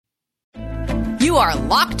You are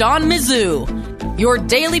Locked On Mizzou, your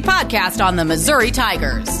daily podcast on the Missouri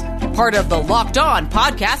Tigers. Part of the Locked On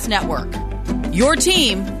Podcast Network. Your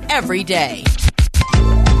team every day.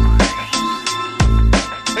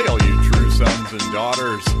 Hey, all you true sons and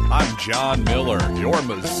daughters. I'm John Miller, your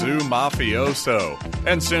Mizzou mafioso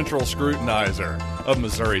and central scrutinizer of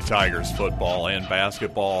Missouri Tigers football and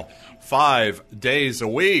basketball 5 days a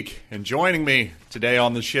week. And joining me today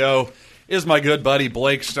on the show is my good buddy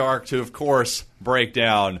Blake Stark to, of course, break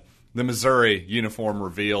down the Missouri uniform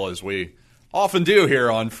reveal as we often do here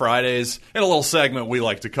on Fridays in a little segment we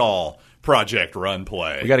like to call Project Run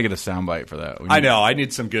Play. We got to get a soundbite for that. I know. I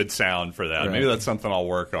need some good sound for that. Right. Maybe that's something I'll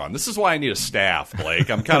work on. This is why I need a staff, Blake.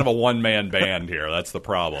 I'm kind of a one-man band here. That's the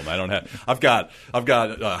problem. I've got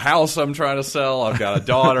a house I'm trying to sell. I've got a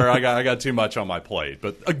daughter. I got too much on my plate.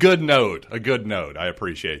 But a good note. I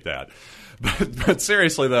appreciate that. But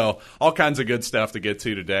seriously, though, all kinds of good stuff to get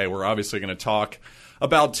to today. We're obviously going to talk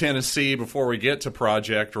about Tennessee before we get to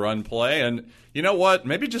Project Run Play. And you know what?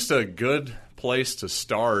 Maybe just a good place to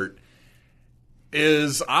start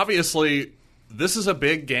is obviously this is a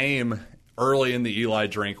big game early in the Eli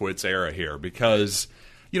Drinkwitz era here because,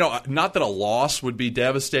 you know, not that a loss would be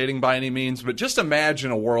devastating by any means, but just imagine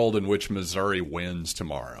a world in which Missouri wins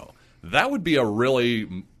tomorrow. That would be a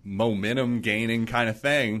really momentum-gaining kind of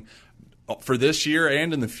thing for this year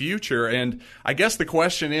and in the future. And I guess the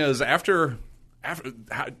question is, after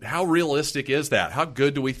how realistic is that? How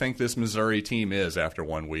good do we think this Missouri team is after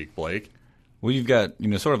 1 week, Blake? Well, you've got,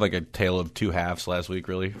 sort of like a tale of two halves last week,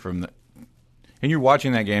 really. And you're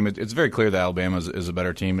watching that game. It's very clear that Alabama is a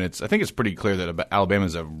better team. And I think it's pretty clear that Alabama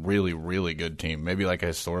is a really, really good team, maybe like a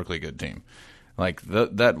historically good team. Like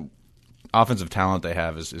that offensive talent they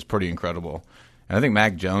have is pretty incredible. And I think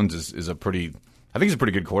Mac Jones is a pretty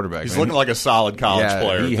good quarterback. He's looking like a solid college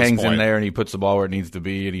player. He hangs in there and he puts the ball where it needs to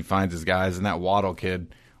be and he finds his guys. And that Waddle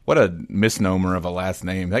kid, what a misnomer of a last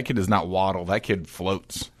name. That kid does not waddle. That kid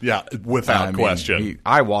floats. Yeah, without question.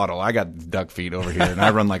 I waddle. I got duck feet over here, and I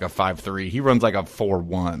run like a 5'3". He runs like a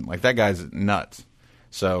 4'1". Like, that guy's nuts.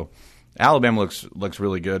 So Alabama looks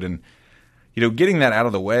really good. And, getting that out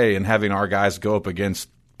of the way and having our guys go up against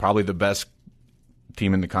probably the best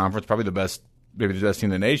team in the conference, maybe the best team in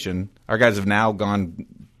the nation, our guys have now gone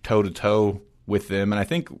toe-to-toe with them. And I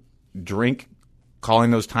think Drink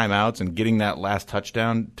calling those timeouts and getting that last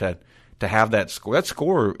touchdown to have that score. That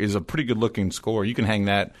score is a pretty good-looking score. You can hang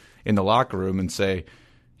that in the locker room and say,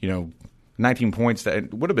 19 points.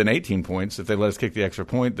 That would have been 18 points if they let us kick the extra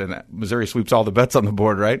point. Then Missouri sweeps all the bets on the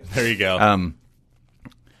board, right? There you go.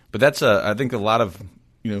 But that's, I think, a lot of,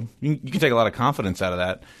 you can take a lot of confidence out of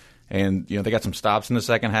that. And, they got some stops in the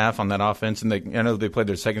second half on that offense. And I know they played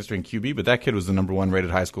their second-string QB, but that kid was the number one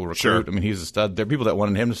rated high school recruit. Sure. I mean, he's a stud. There are people that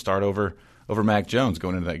wanted him to start over Mac Jones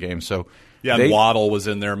going into that game. So and Waddle was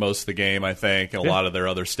in there most of the game, I think, and a lot of their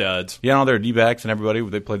other studs. Yeah, and all their D-backs and everybody,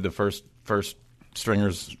 they played the first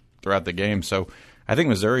stringers throughout the game. So I think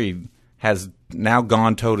Missouri has now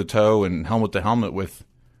gone toe-to-toe and helmet-to-helmet with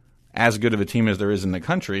as good of a team as there is in the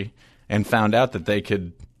country and found out that they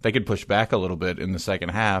could push back a little bit in the second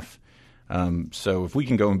half. So if we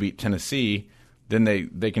can go and beat Tennessee, then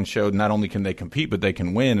they can show not only can they compete, but they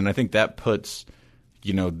can win. And I think that puts,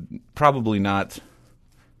 probably not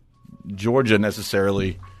Georgia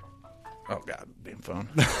necessarily. Oh, God, damn phone.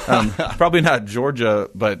 Probably not Georgia,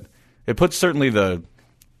 but it puts certainly the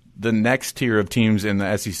next tier of teams in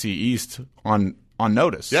the SEC East on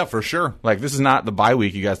notice. Yeah, for sure. Like, this is not the bye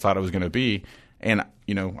week you guys thought it was going to be. And,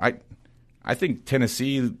 I think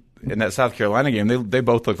Tennessee in that South Carolina game, they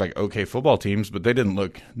both looked like okay football teams, but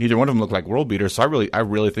neither one of them looked like world beaters. So I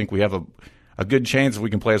really think we have a good chance if we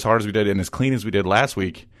can play as hard as we did and as clean as we did last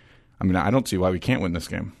week. I mean, I don't see why we can't win this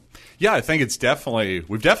game. Yeah, I think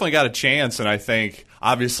we've definitely got a chance, and I think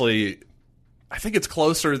it's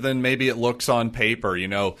closer than maybe it looks on paper.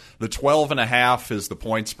 The 12.5 is the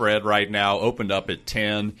point spread right now, opened up at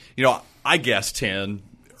 10. I guess 10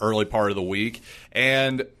 early part of the week,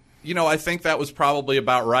 and I think that was probably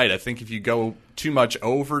about right. I think if you go too much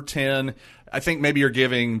over 10, I think maybe you're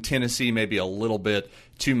giving Tennessee maybe a little bit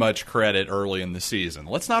too much credit early in the season.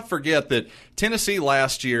 Let's not forget that Tennessee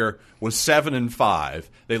last year was 7-5.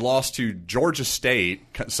 They lost to Georgia State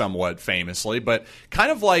somewhat famously, but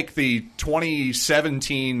kind of like the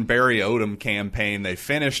 2017 Barry Odom campaign, they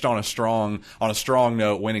finished on a strong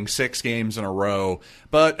note, winning 6 games in a row,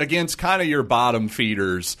 but against kind of your bottom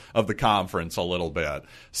feeders of the conference a little bit.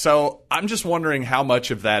 So I'm just wondering how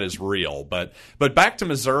much of that is real. But back to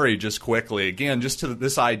Missouri just quickly, again, just to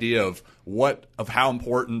this idea of how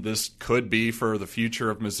important this could be for the future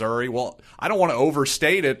of Missouri. Well, I don't want to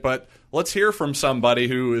overstate it, but let's hear from somebody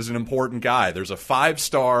who is an important guy. There's a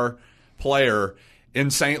 5-star player in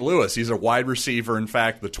St. Louis. He's a wide receiver. In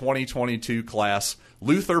fact, the 2022 class,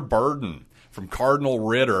 Luther Burden from Cardinal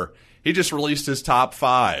Ritter. He just released his top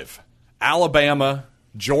 5. Alabama,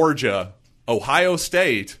 Georgia, Ohio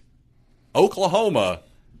State, Oklahoma,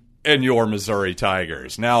 and your Missouri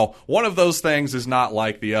Tigers. Now, one of those things is not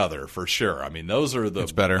like the other, for sure. I mean, those are the...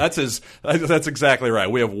 It's better. That's exactly right.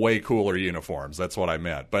 We have way cooler uniforms. That's what I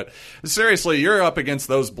meant. But seriously, you're up against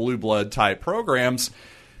those blue blood type programs.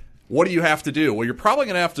 What do you have to do? Well, you're probably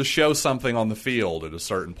going to have to show something on the field at a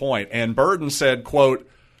certain point. And Burden said, quote,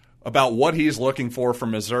 about what he's looking for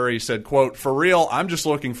from Missouri, he said, quote, "For real, I'm just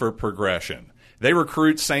looking for progression. They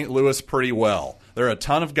recruit St. Louis pretty well. There are a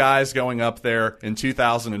ton of guys going up there in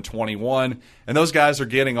 2021, and those guys are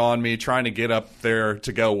getting on me, trying to get up there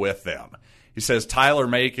to go with them." He says, Tyler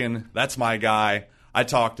Macon, that's my guy. I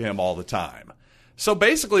talk to him all the time. So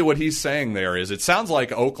basically what he's saying there is it sounds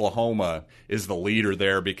like Oklahoma is the leader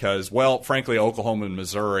there because, well, frankly, Oklahoma and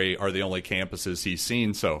Missouri are the only campuses he's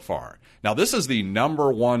seen so far. Now, this is the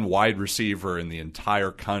number 1 wide receiver in the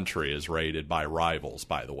entire country as rated by Rivals,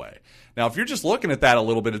 by the way. Now, if you're just looking at that a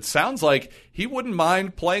little bit, it sounds like he wouldn't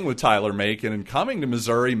mind playing with Tyler Macon and coming to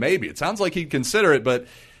Missouri, maybe. It sounds like he'd consider it, but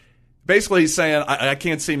basically he's saying, I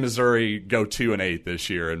can't see Missouri go 2-8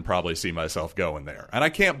 this year and probably see myself going there. And I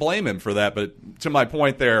can't blame him for that, but to my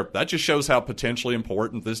point there, that just shows how potentially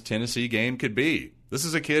important this Tennessee game could be. This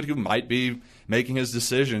is a kid who might be making his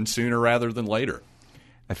decision sooner rather than later.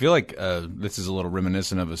 I feel like this is a little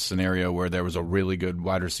reminiscent of a scenario where there was a really good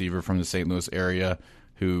wide receiver from the St. Louis area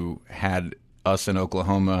who had us in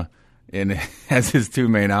Oklahoma as his 2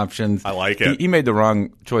 main options. I like it. He made the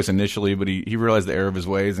wrong choice initially, but he realized the error of his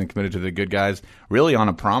ways and committed to the good guys, really on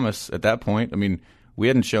a promise at that point. I mean, we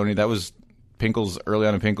hadn't shown any. That was Pinkel's early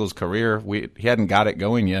on in Pinkel's career. He hadn't got it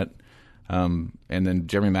going yet. And then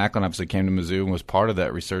Jeremy Maclin obviously came to Mizzou and was part of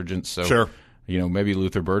that resurgence. So, sure. Maybe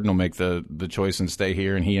Luther Burden will make the choice and stay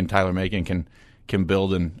here, and he and Tyler Macon can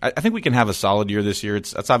build. And I think we can have a solid year this year.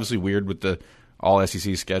 That's obviously weird with the all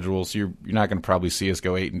SEC schedule, so you're not going to probably see us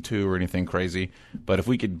go 8-2 or anything crazy. But if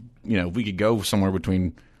we could, go somewhere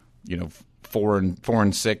between,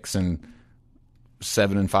 4-6 and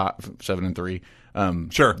 7-5,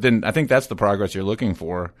 7-3. Sure. Then I think that's the progress you're looking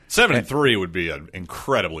for. 7-3 would be an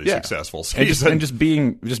incredibly successful season. And just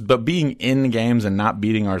being in games and not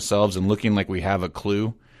beating ourselves and looking like we have a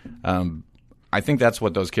clue. I think that's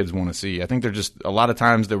what those kids want to see. I think they're just a lot of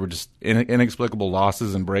times there were just inexplicable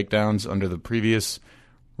losses and breakdowns under the previous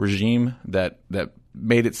regime that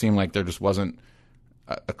made it seem like there just wasn't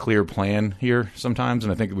a clear plan here sometimes,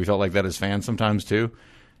 and I think we felt like that as fans sometimes too.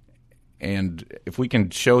 And if we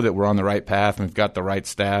can show that we're on the right path and we've got the right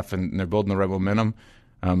staff and they're building the right momentum,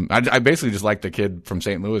 I basically just like the kid from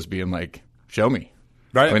St. Louis being like, "Show me."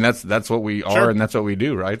 Right. I mean, that's what we are, and that's what we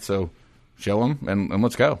do, right? So show them and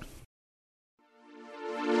let's go.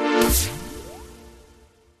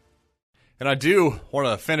 And I do want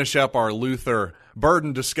to finish up our Luther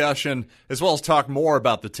Burden discussion as well as talk more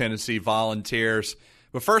about the Tennessee Volunteers.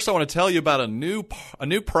 But first, I want to tell you about a new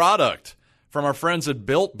product from our friends at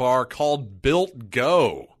Built Bar called Built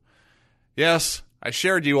Go. Yes, I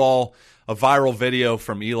shared you all a viral video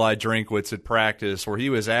from Eli Drinkwitz at practice where he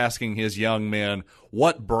was asking his young men,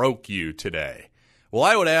 what broke you today? Well,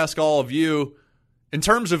 I would ask all of you, in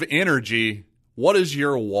terms of energy, what is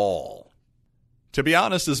your wall? To be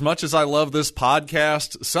honest, as much as I love this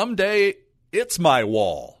podcast, someday it's my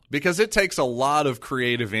wall because it takes a lot of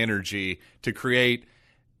creative energy to create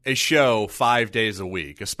a show 5 days a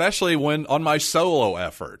week, especially when on my solo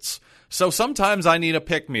efforts. So sometimes I need a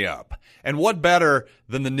pick-me-up. And what better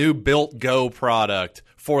than the new Built Go product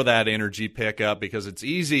for that energy pickup because it's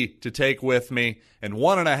easy to take with me in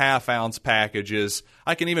 1.5-ounce packages.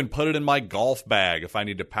 I can even put it in my golf bag if I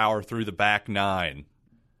need to power through the back 9.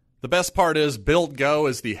 The best part is Built Go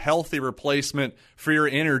is the healthy replacement for your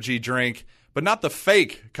energy drink, but not the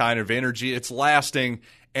fake kind of energy. It's lasting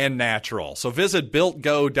and natural. So visit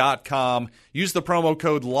BuiltGo.com, use the promo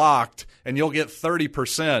code LOCKED, and you'll get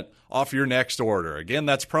 30% off your next order. Again,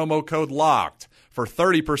 that's promo code LOCKED for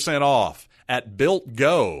 30% off at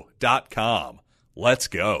BuiltGo.com. Let's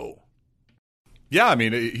go. Yeah, I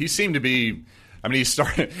mean, he seemed to be... he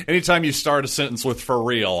started. Anytime you start a sentence with "for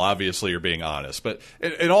real," obviously you're being honest. But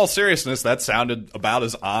in all seriousness, that sounded about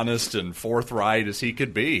as honest and forthright as he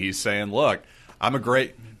could be. He's saying, "Look, I'm a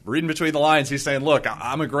great reading between the lines, he's saying, look,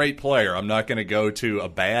 I'm a great player. I'm not going to go to a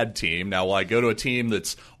bad team. Now, will I go to a team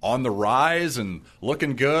that's on the rise and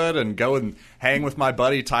looking good and go and hang with my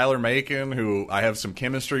buddy Tyler Macon, who I have some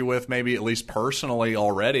chemistry with, maybe at least personally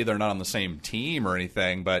already? They're not on the same team or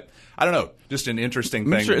anything, but I don't know. Just an interesting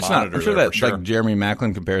thing to monitor. I'm sure that like Jeremy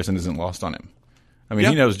Maclin comparison isn't lost on him. I mean,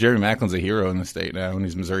 he knows Jeremy Maclin's a hero in the state now, and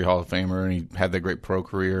he's a Missouri Hall of Famer, and he had that great pro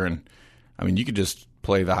career. And I mean, you could just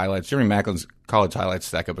play the highlights. Jeremy Maclin's college highlights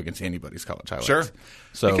stack up against anybody's college highlights. Sure.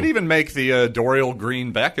 So you could even make the Dorial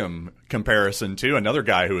Green Beckham comparison, too. Another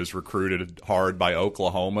guy who was recruited hard by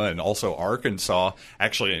Oklahoma and also Arkansas,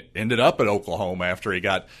 actually ended up at Oklahoma after he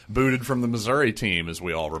got booted from the Missouri team, as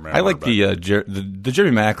we all remember. I like the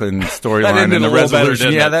Jeremy Maclin storyline and the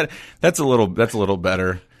resolution. That's a little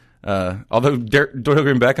better. Although Dorial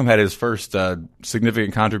Green Beckham had his first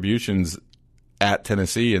significant contributions at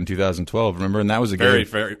Tennessee in 2012, remember? And that was a very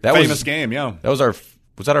famous game. Yeah, that was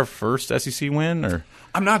that our first SEC win, or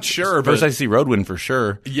I'm not sure. First SEC road win for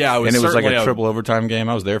sure. Yeah, and it was like a triple overtime game.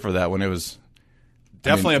 I was there for that when it was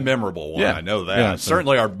definitely a memorable one. Yeah, I know that. Yeah,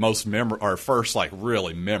 certainly our first like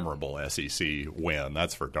really memorable SEC win.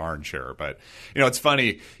 That's for darn sure. But it's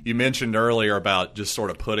funny you mentioned earlier about just sort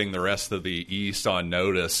of putting the rest of the East on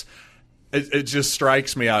notice. It just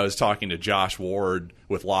strikes me. I was talking to Josh Ward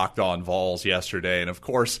with Locked On Vols yesterday, and of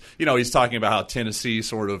course, he's talking about how Tennessee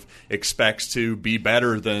sort of expects to be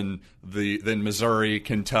better than Missouri,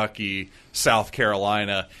 Kentucky, South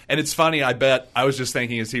Carolina. And it's funny. I was just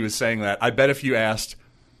thinking as he was saying that, I bet if you asked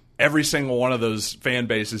every single one of those fan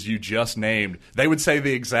bases you just named, they would say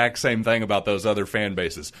the exact same thing about those other fan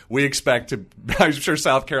bases. We expect to. I'm sure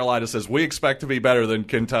South Carolina says we expect to be better than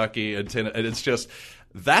Kentucky and it's just.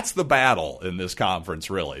 That's the battle in this conference,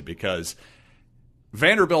 really, because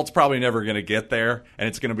Vanderbilt's probably never going to get there, and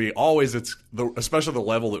it's going to be always especially the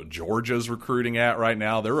level that Georgia's recruiting at right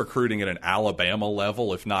now. They're recruiting at an Alabama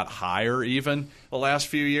level, if not higher, even the last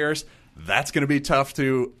few years. That's going to be tough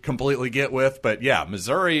to completely get with. But yeah,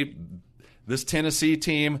 Missouri, this Tennessee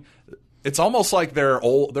team. It's almost like they're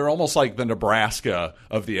almost like the Nebraska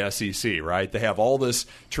of the SEC, right? They have all this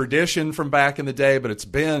tradition from back in the day, but it's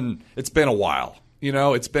been a while.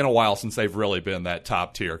 It's been a while since they've really been that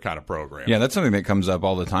top-tier kind of program. Yeah, that's something that comes up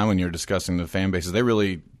all the time when you're discussing the fan bases. They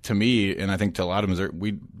really, to me, and I think to a lot of them,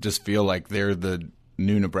 we just feel like they're the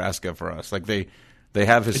new Nebraska for us. Like they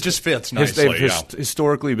have it just fits nicely. They've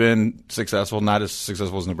historically been successful, not as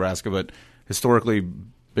successful as Nebraska, but historically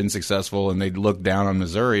been successful, and they look down on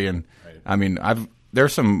Missouri. And I mean,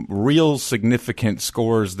 there's some real significant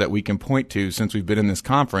scores that we can point to since we've been in this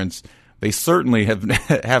conference. They certainly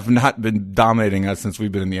have not been dominating us since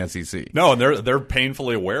we've been in the SEC. No, and they're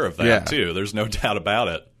painfully aware of that too. There's no doubt about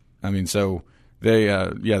it. I mean, so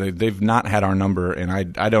they've not had our number, and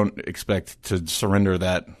I don't expect to surrender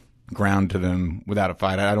that ground to them without a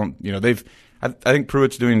fight. I don't. I think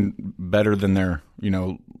Pruitt's doing better than their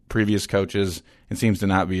previous coaches, and seems to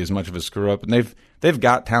not be as much of a screw up. And they've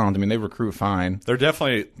got talent. I mean, they recruit fine. They're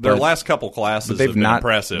definitely their last couple classes have been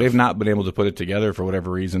impressive. They've not been able to put it together for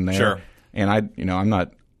whatever reason there. Sure. And I'm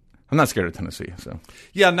not scared of Tennessee. So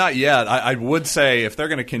yeah, not yet. I would say if they're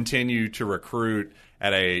going to continue to recruit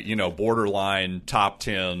at a borderline top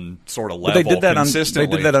 10 sort of level, but they did that consistently.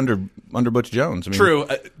 They did that under Butch Jones. I mean, true.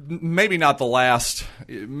 Maybe not the last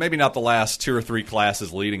 2 or 3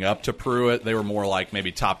 classes leading up to Pruitt. They were more like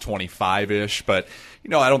maybe top 25-ish. But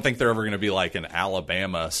I don't think they're ever going to be like an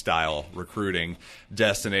Alabama style recruiting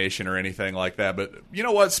destination or anything like that. But you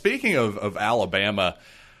know what? Speaking of Alabama,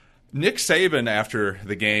 Nick Saban after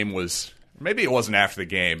the game was. Maybe it wasn't after the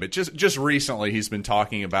game, but just recently he's been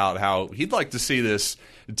talking about how he'd like to see this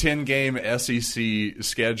 10-game SEC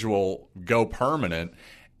schedule go permanent.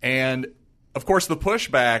 And, of course, the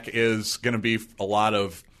pushback is going to be a lot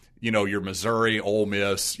of, your Missouri, Ole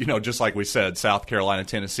Miss, just like we said, South Carolina,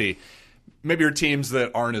 Tennessee. Maybe your teams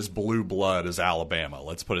that aren't as blue blood as Alabama,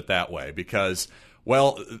 let's put it that way, because –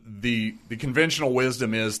 well, the conventional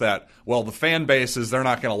wisdom is that, well, the fan bases, they're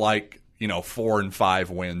not going to like, 4 and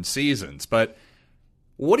 5 win seasons. But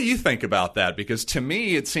what do you think about that? Because to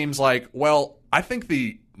me, it seems like, well, I think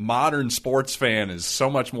the modern sports fan is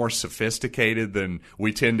so much more sophisticated than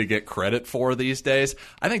we tend to get credit for these days.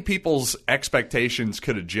 I think people's expectations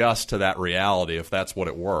could adjust to that reality if that's what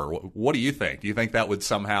it were. What do you think? Do you think that would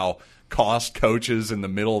somehow cost coaches in the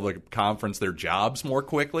middle of the conference their jobs more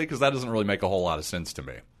quickly? Because that doesn't really make a whole lot of sense to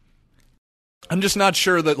me. I'm just not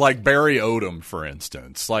sure that, like, Barry Odom, for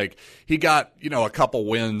instance, like, he got, a couple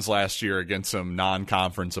wins last year against some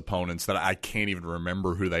non-conference opponents that I can't even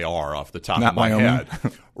remember who they are off the top of my head.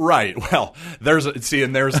 Right. Well, there's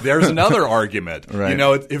another argument. Right.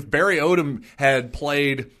 If Barry Odom had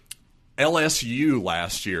played LSU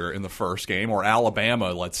last year in the first game, or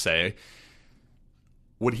Alabama, let's say,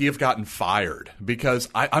 would he have gotten fired? Because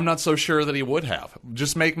I'm not so sure that he would have.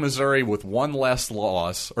 Just make Missouri with one less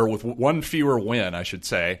loss, or with one fewer win, I should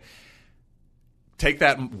say. Take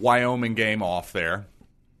that Wyoming game off there.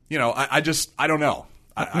 I don't know.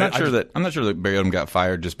 I'm not sure that Barry Odom got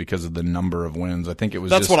fired just because of the number of wins. I think it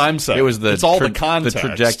was that's what I'm saying. It was it's all the context, the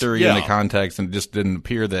trajectory and the context, and it just didn't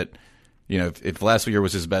appear that if last year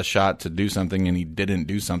was his best shot to do something and he didn't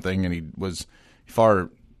do something and he was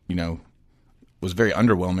far was very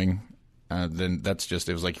underwhelming, then that's just,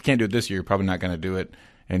 it was like, you can't do it this year, you're probably not going to do it,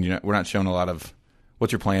 and we're not showing a lot of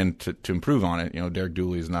what's your plan to improve on it. Derek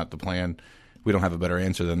Dooley is not the plan. We don't have a better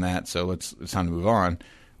answer than that, so it's time to move on,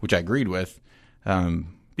 which I agreed with. Asking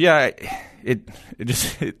a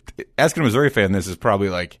Missouri fan this is probably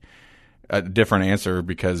like a different answer,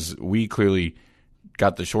 because we clearly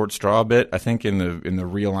got the short straw a bit, I think, in the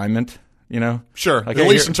realignment. Sure. Like, at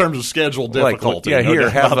least in terms of schedule difficulty.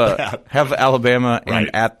 Have Alabama and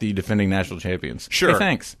at the defending national champions. Sure. Hey,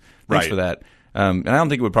 thanks for that. And I don't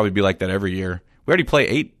think it would probably be like that every year. We already play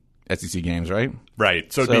 8 SEC games, right?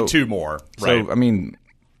 Right. So it'd be 2 more. Right. So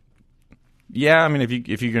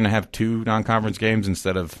if you're going to have 2 non-conference games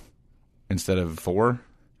instead of 4.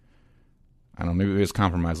 I don't know. Maybe it's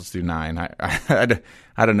compromise. Let's do 9. I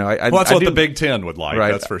don't know. That's what the Big Ten would like.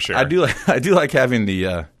 Right. That's for sure. I do like having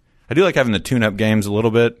the. I do like having the tune-up games a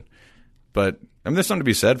little bit, but there's something to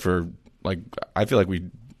be said for, like, I feel like we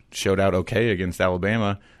showed out okay against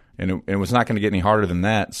Alabama, and it was not going to get any harder than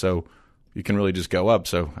that, so you can really just go up.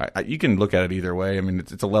 So you can look at it either way.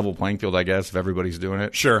 It's a level playing field, I guess, if everybody's doing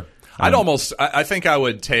it. Sure. I think I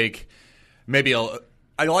would take maybe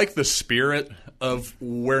I like the spirit of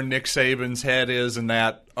where Nick Saban's head is in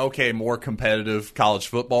that, okay, more competitive college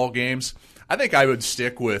football games. I think I would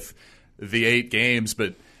stick with the 8 games,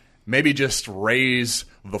 but maybe just raise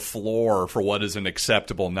the floor for what is an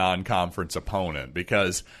acceptable non-conference opponent,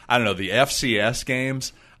 because, I don't know, the FCS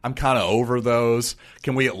games, I'm kind of over those.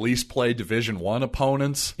 Can we at least play Division I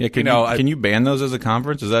opponents? Yeah, can you ban those as a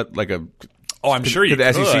conference? Is that like a... Oh, I'm sure you could.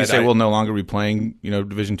 Could the SEC say we'll no longer be playing,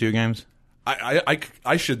 Division II games?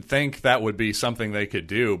 I should think that would be something they could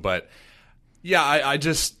do, but yeah,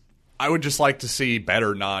 I would just like to see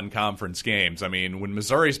better non-conference games. When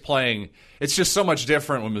Missouri's playing, it's just so much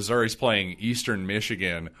different when Missouri's playing Eastern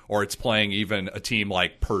Michigan, or it's playing even a team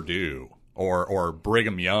like Purdue, or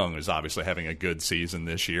Brigham Young is obviously having a good season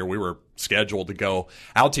this year. We were scheduled to go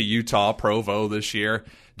out to Utah, Provo this year.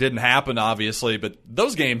 Didn't happen, obviously, but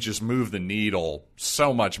those games just move the needle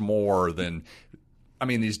so much more than,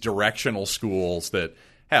 these directional schools that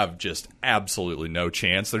have just absolutely no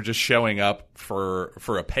chance. They're just showing up for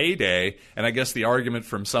a payday, and I guess the argument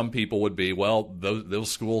from some people would be, well, those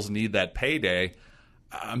schools need that payday.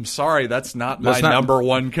 I'm sorry, that's not my number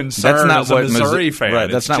one concern as a Missouri fan. Right,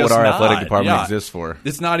 that's not what our athletic department exists for.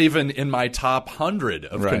 It's not even in my top 100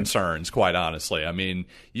 of concerns, quite honestly.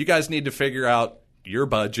 You guys need to figure out your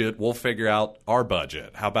budget. We'll figure out our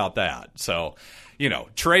budget. How about that? So,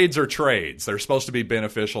 trades are trades. They're supposed to be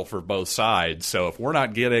beneficial for both sides. So if we're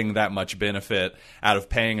not getting that much benefit out of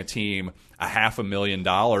paying a team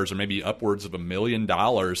 $500,000 or maybe upwards of $1 million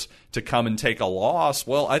to come and take a loss,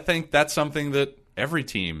 well, I think that's something that every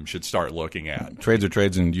team should start looking at. Trades are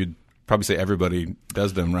trades, and you'd probably say everybody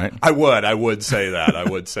does them, right? I would say that.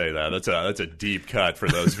 That's a deep cut for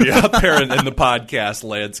those of you out there in the podcast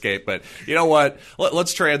landscape. But you know what?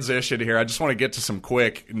 Let's transition here. I just want to get to some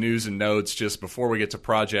quick news and notes just before we get to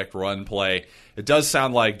Project Run Play. It does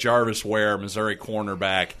sound like Jarvis Ware, Missouri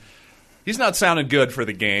cornerback, he's not sounding good for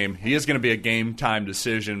the game. He is going to be a game-time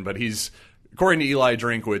decision, but according to Eli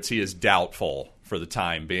Drinkwitz, he is doubtful for the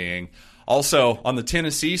time being. Also, on the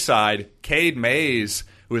Tennessee side, Cade Mays,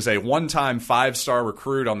 who is a one-time 5-star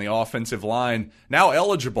recruit on the offensive line, now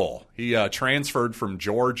eligible. He transferred from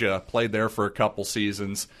Georgia, played there for a couple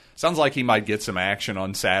seasons. Sounds like he might get some action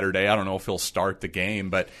on Saturday. I don't know if he'll start the game,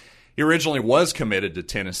 but he originally was committed to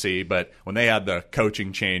Tennessee, but when they had the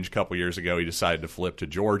coaching change a couple years ago, he decided to flip to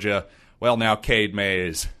Georgia. Well, now Cade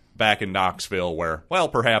Mays back in Knoxville where, well,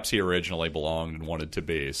 perhaps he originally belonged and wanted to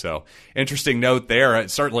be. So, interesting note there.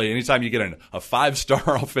 Certainly, anytime you get a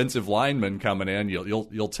 5-star offensive lineman coming in,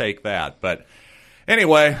 you'll take that. But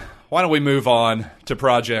anyway, why don't we move on to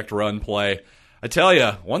Project Run Play? I tell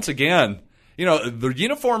you, once again, the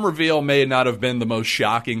uniform reveal may not have been the most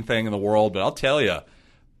shocking thing in the world, but I'll tell you,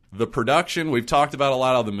 the production, we've talked about a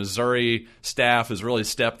lot of the Missouri staff has really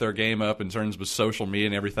stepped their game up in terms of social media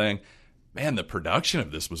and everything. Man, the production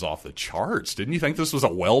of this was off the charts. Didn't you think this was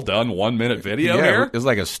a well-done 1-minute video here? It was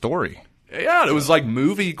like a story. Yeah, it was like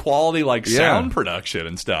movie quality, sound production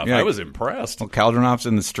and stuff. I was impressed. Well, Caldronoff's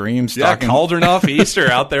in the stream. Caldronoff Easter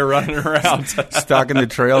out there running around. Stalking the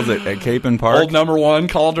trails at Capon Park. Old number 1,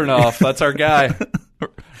 Caldronoff. That's our guy.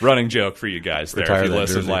 Running joke for you guys there if you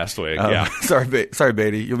listened last week. Sorry,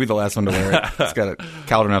 Beatty. You'll be the last one to wear it. It's got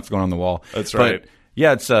Caldronoff's going on the wall. That's right. But,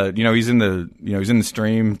 yeah, it's he's in the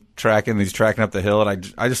stream tracking. He's tracking up the hill,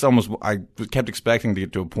 and I kept expecting to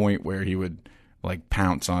get to a point where he would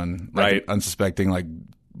pounce on unsuspecting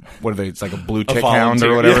what are they? It's like a blue tick hound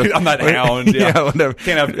or whatever. I'm not hound. Yeah, whatever.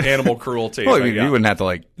 Can't have animal cruelty. Well, you wouldn't have to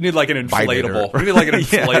You need an inflatable. You need an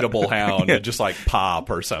inflatable hound to just pop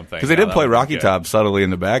or something. Because they did play Rocky Top subtly in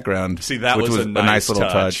the background. See, that which was a nice little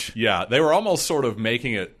touch. Yeah, they were almost sort of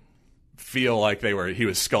making it feel like he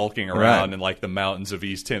was skulking around in the mountains of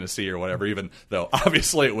East Tennessee or whatever, even though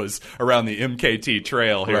obviously it was around the MKT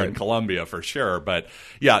trail here in Columbia for sure. But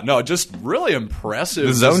just really impressive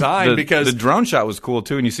design because the drone shot was cool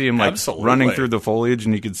too, and you see him absolutely running through the foliage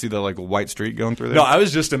and you could see the white streak going through there. No, I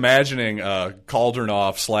was just imagining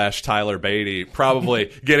Caldronoff / Tyler Beatty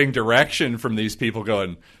probably getting direction from these people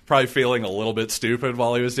probably feeling a little bit stupid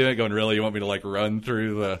while he was doing it, going, really, you want me to run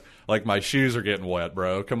through the my shoes are getting wet,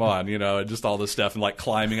 bro. Come on, and just all this stuff and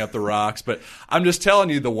climbing up the rocks. But I'm just telling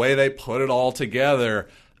you, the way they put it all together,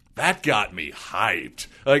 that got me hyped.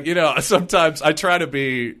 Sometimes I try to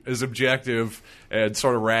be as objective and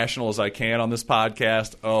sort of rational as I can on this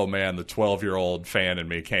podcast. Oh man, the 12-year-old fan in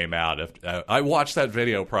me came out. I watched that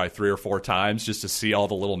video probably 3 or 4 times just to see all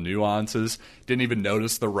the little nuances. Didn't even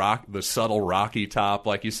notice the subtle Rocky Top,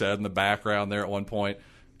 like you said, in the background there at one point.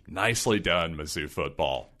 Nicely done, Mizzou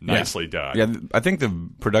football. Nicely done. Yeah, I think the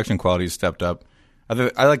production quality has stepped up.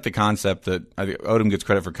 I like the concept that Odom gets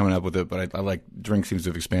credit for coming up with it, but I like Drink seems to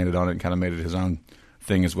have expanded on it and kind of made it his own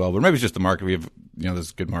thing as well. But maybe it's just the market. We have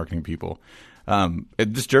there's good marketing people.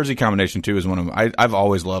 This jersey combination too is one of them. I've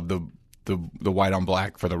always loved the white on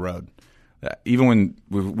black for the road. Even when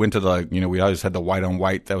we went to we always had the white on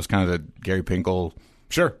white. That was kind of the Gary Pinkel.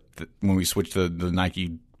 Sure. When we switched to the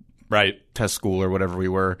Nike. Right. Test school or whatever we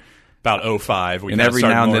were. About 05. And every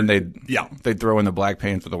now and then they'd throw in the black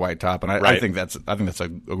pants with the white top. And I think that's a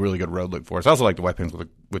really good road look for us. I also like the white pants with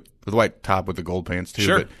the white top with the gold pants too.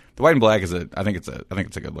 Sure. But the white and black I think it's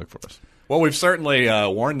a good look for us. Well, we've certainly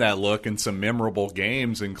worn that look in some memorable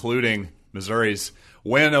games, including Missouri's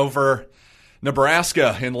win over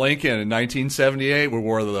Nebraska in Lincoln in 1978. We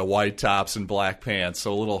wore the white tops and black pants.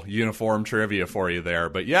 So a little uniform trivia for you there.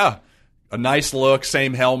 But a nice look,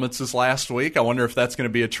 same helmets as last week. I wonder if that's going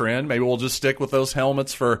to be a trend. Maybe we'll just stick with those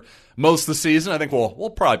helmets for most of the season. I think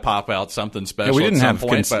we'll probably pop out something special. We didn't at some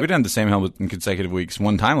point. We didn't have the same helmet in consecutive weeks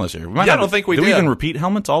one time last year. I don't think we did. Did we even repeat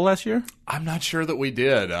helmets all last year? I'm not sure that we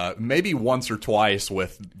did. Maybe once or twice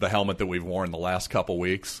with the helmet that we've worn the last couple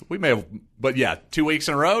weeks. We may have, but 2 weeks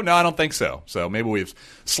in a row? No, I don't think so. So maybe we've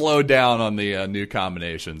slowed down on the new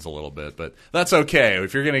combinations a little bit, but that's okay.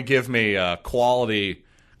 If you're going to give me quality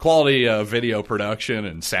video production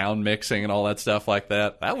and sound mixing and all that stuff like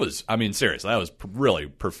that. Seriously, that was really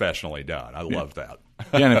professionally done. I love that.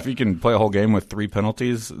 And if you can play a whole game with 3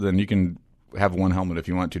 penalties, then you can have one helmet if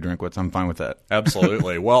you want to, Drinkwitz. I'm fine with that.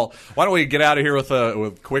 Absolutely. Well, why don't we get out of here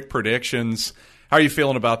with quick predictions? How are you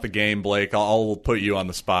feeling about the game, Blake? I'll put you on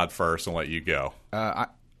the spot first and let you go.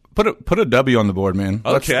 Put a W on the board, man.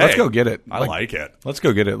 Okay. Let's go get it. I like it. Let's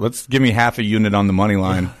go get it. Let's give me half a unit on the money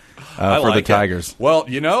line. For the Tigers. Well,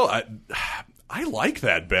 I like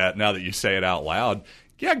that bet now that you say it out loud.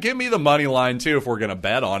 Yeah, give me the money line, too, if we're going to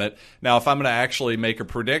bet on it. Now, if I'm going to actually make a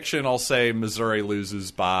prediction, I'll say Missouri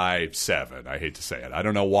loses by 7. I hate to say it. I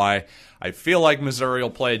don't know why. I feel like Missouri will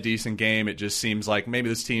play a decent game. It just seems like maybe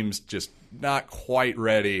this team's just not quite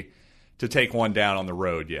ready to take one down on the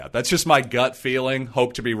road yet. That's just my gut feeling.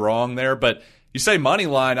 Hope to be wrong there, but you say money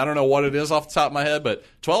line, I don't know what it is off the top of my head, but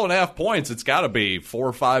 12.5 points, it's got to be 4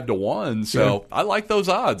 or 5 to 1. So I like those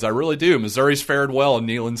odds. I really do. Missouri's fared well in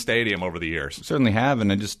Neyland Stadium over the years. Certainly have, and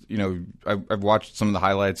I just I've watched some of the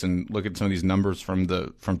highlights and look at some of these numbers from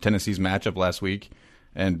Tennessee's matchup last week,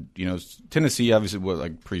 and Tennessee obviously was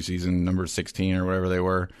preseason number 16 or whatever they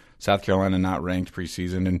were. South Carolina not ranked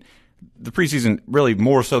preseason, and the preseason really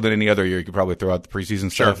more so than any other year. You could probably throw out the preseason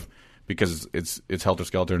stuff. Because it's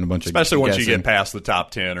helter-skelter and a bunch of especially once you get past the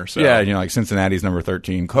top 10 or so. Yeah, like Cincinnati's number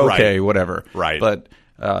 13. Okay, whatever. Right. But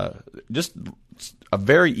just a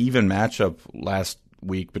very even matchup last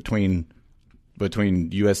week between between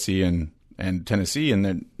USC and Tennessee, and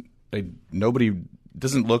then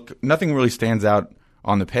nothing really stands out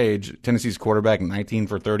on the page. Tennessee's quarterback 19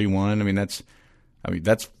 for 31. I mean that's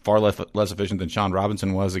far less efficient than Sean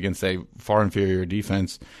Robinson was against a far inferior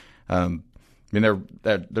defense. I mean,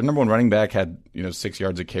 their number one running back had 6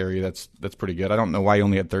 yards a carry. That's pretty good. I don't know why he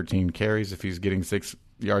only had 13 carries if he's getting 6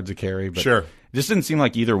 yards a carry. But sure, it just didn't seem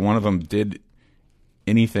like either one of them did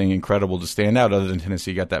anything incredible to stand out. Other than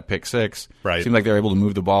Tennessee got that pick 6. Right. It seemed like they were able to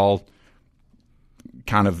move the ball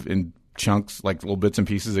kind of in chunks, like little bits and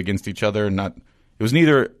pieces against each other. There was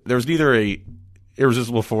neither a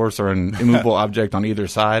irresistible force or an immovable object on either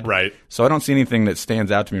side. Right. So I don't see anything that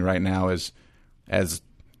stands out to me right now as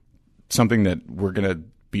something that we're going to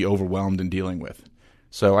be overwhelmed in dealing with.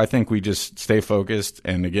 So I think we just stay focused,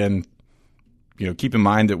 and again, keep in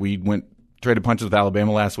mind that we traded punches with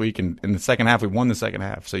Alabama last week, and in the second half we won the second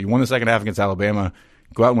half. So you won the second half against Alabama,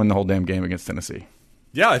 go out and win the whole damn game against Tennessee.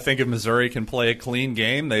 Yeah, I think if Missouri can play a clean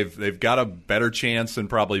game, they've got a better chance than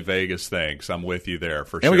probably Vegas thinks. I'm with you there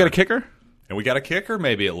for sure. And we got a kicker? And we got a kicker,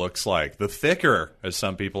 maybe it looks like. The thicker, as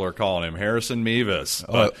some people are calling him, Harrison Mevis.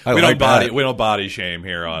 But we don't body shame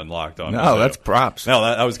here on Locked On. No, that's props. No,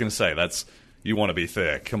 I was going to say, you want to be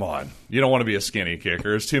thick. Come on. You don't want to be a skinny kicker.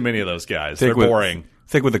 There's too many of those guys. They're boring.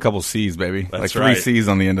 Thick with a couple C's, baby. That's like 3 C's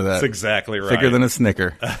on the end of that. That's exactly right. Thicker than a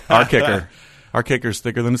Snicker. Our kicker. Our kicker's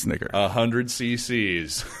thicker than a Snicker. 100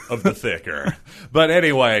 cc's of the thicker. But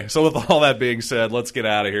anyway, so with all that being said, let's get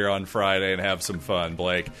out of here on Friday and have some fun,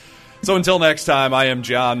 Blake. So until next time, I am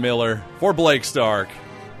John Miller for Blake Stark.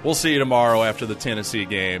 We'll see you tomorrow after the Tennessee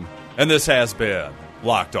game. And this has been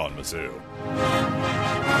Locked On Mizzou.